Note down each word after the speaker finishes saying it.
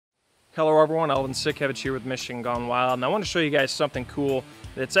Hello everyone, Alvin Sitkiewicz here with Michigan Gone Wild, and I want to show you guys something cool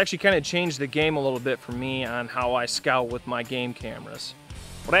that's actually kind of changed the game a little bit for me on how I scout with my game cameras.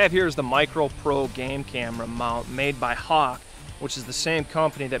 What I have here is the Micro Pro game camera mount made by Hawk, which is the same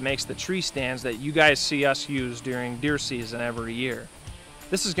company that makes the tree stands that you guys see us use during deer season every year.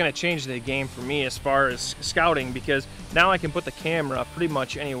 This is going to change the game for me as far as scouting, because now I can put the camera pretty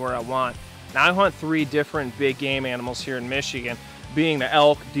much anywhere I want. Now I hunt 3 different big game animals here in Michigan, being the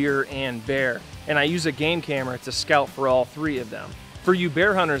elk, deer, and bear. And I use a game camera to scout for all 3 of them. For you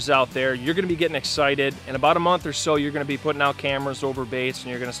bear hunters out there, you're gonna be getting excited. In about a month or so, you're gonna be putting out cameras over baits and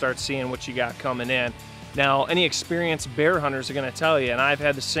you're gonna start seeing what you got coming in. Now, any experienced bear hunters are gonna tell you, and I've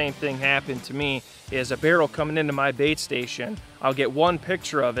had the same thing happen to me, is a bear will coming into my bait station. I'll get one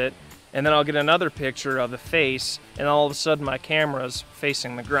picture of it, and then I'll get another picture of the face, and all of a sudden my camera's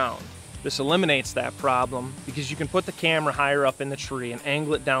facing the ground. This eliminates that problem because you can put the camera higher up in the tree and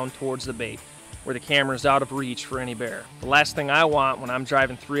angle it down towards the bait where the camera is out of reach for any bear. The last thing I want when I'm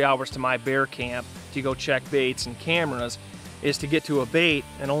driving 3 hours to my bear camp to go check baits and cameras is to get to a bait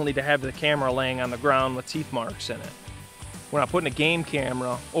and only to have the camera laying on the ground with teeth marks in it. When I'm putting a game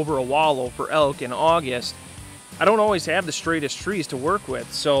camera over a wallow for elk in August, I don't always have the straightest trees to work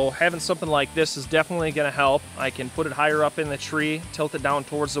with, so having something like this is definitely going to help. I can put it higher up in the tree, tilt it down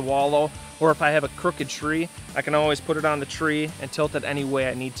towards the wallow, or if I have a crooked tree, I can always put it on the tree and tilt it any way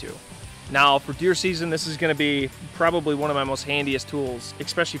I need to. Now, for deer season, this is going to be probably one of my most handiest tools,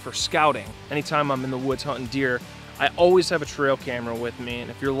 especially for scouting. Anytime I'm in the woods hunting deer, I always have a trail camera with me, and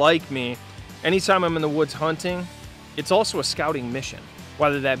if you're like me, anytime I'm in the woods hunting, it's also a scouting mission.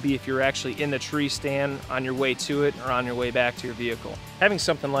 Whether that be if you're actually in the tree stand on your way to it or on your way back to your vehicle. Having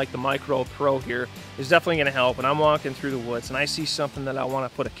something like the Micro Pro here is definitely going to help when I'm walking through the woods and I see something that I want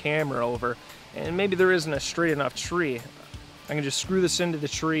to put a camera over and maybe there isn't a straight enough tree. I can just screw this into the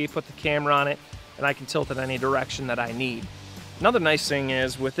tree, put the camera on it, and I can tilt it any direction that I need. Another nice thing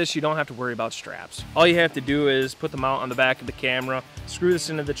is with this you don't have to worry about straps. All you have to do is put the mount on the back of the camera, screw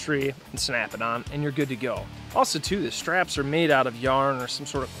this into the tree, and snap it on, and you're good to go. Also too, the straps are made out of yarn or some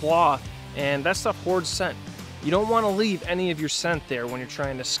sort of cloth, and that stuff hoards scent. You don't want to leave any of your scent there when you're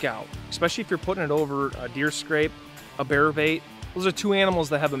trying to scout, especially if you're putting it over a deer scrape, a bear bait. Those are 2 animals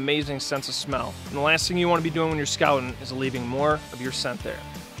that have amazing sense of smell, and the last thing you want to be doing when you're scouting is leaving more of your scent there.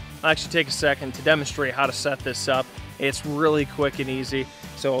 I'll actually take a second to demonstrate how to set this up. It's really quick and easy,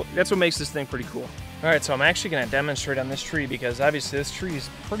 so that's what makes this thing pretty cool. Alright, so I'm actually going to demonstrate on this tree because obviously this tree is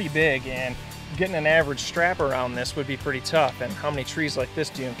pretty big and getting an average strap around this would be pretty tough. And how many trees like this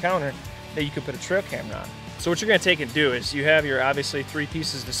do you encounter that you could put a trail camera on? So what you're going to take and do is you have your obviously 3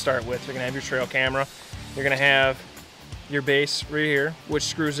 pieces to start with. You're going to have your trail camera, you're going to have your base right here, which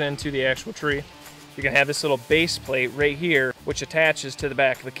screws into the actual tree. You're going to have this little base plate right here, which attaches to the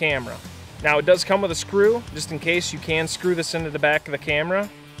back of the camera. Now it does come with a screw, just in case you can screw this into the back of the camera,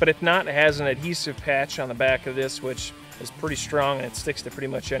 but if not, it has an adhesive patch on the back of this, which is pretty strong and it sticks to pretty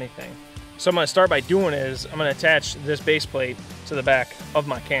much anything. So I'm going to start by doing is, I'm going to attach this base plate to the back of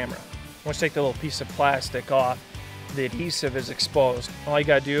my camera. Once you take the little piece of plastic off, the adhesive is exposed. All you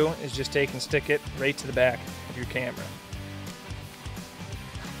got to do is just take and stick it right to the back of your camera.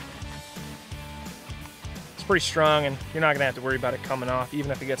 It's pretty strong and you're not going to have to worry about it coming off, even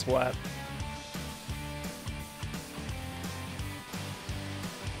if it gets wet.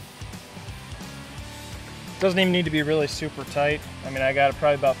 Doesn't even need to be really super tight. I mean, I got it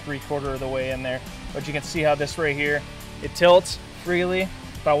probably about 3/4 of the way in there. But you can see how this right here, it tilts freely.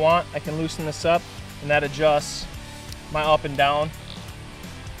 If I want, I can loosen this up and that adjusts my up and down. So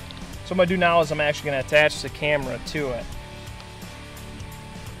what I'm gonna do now is I'm actually gonna attach the camera to it.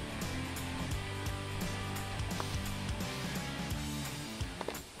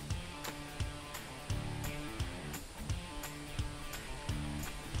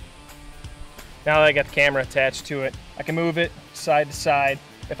 Now that I got the camera attached to it, I can move it side to side.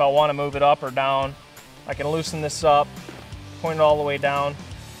 If I want to move it up or down, I can loosen this up, point it all the way down.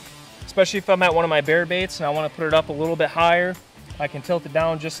 Especially if I'm at one of my bear baits and I want to put it up a little bit higher, I can tilt it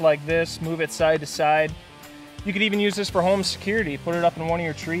down just like this, move it side to side. You could even use this for home security. Put it up in one of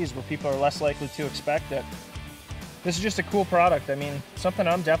your trees where people are less likely to expect it. This is just a cool product. I mean, something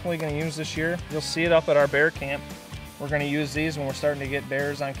I'm definitely going to use this year. You'll see it up at our bear camp. We're going to use these when we're starting to get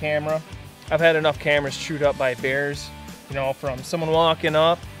bears on camera. I've had enough cameras chewed up by bears, you know, from someone walking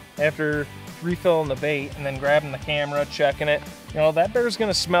up after refilling the bait and then grabbing the camera, checking it. You know, that bear's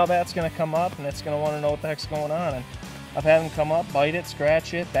gonna smell that's gonna come up and it's gonna wanna know what the heck's going on. And I've had them come up, bite it,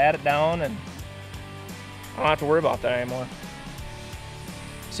 scratch it, bat it down, and I don't have to worry about that anymore.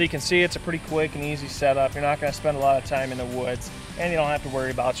 So you can see it's a pretty quick and easy setup. You're not gonna spend a lot of time in the woods. and you don't have to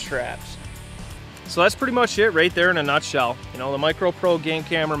worry about straps. So that's pretty much it right there in a nutshell. You know, the Micro Pro game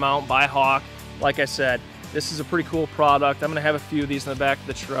camera mount by Hawk. Like I said, this is a pretty cool product. I'm gonna have a few of these in the back of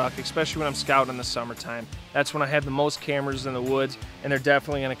the truck, especially when I'm scouting in the summertime. That's when I have the most cameras in the woods, and they're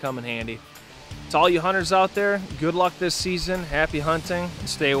definitely gonna come in handy. To all you hunters out there, good luck this season, happy hunting, and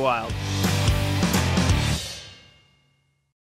stay wild.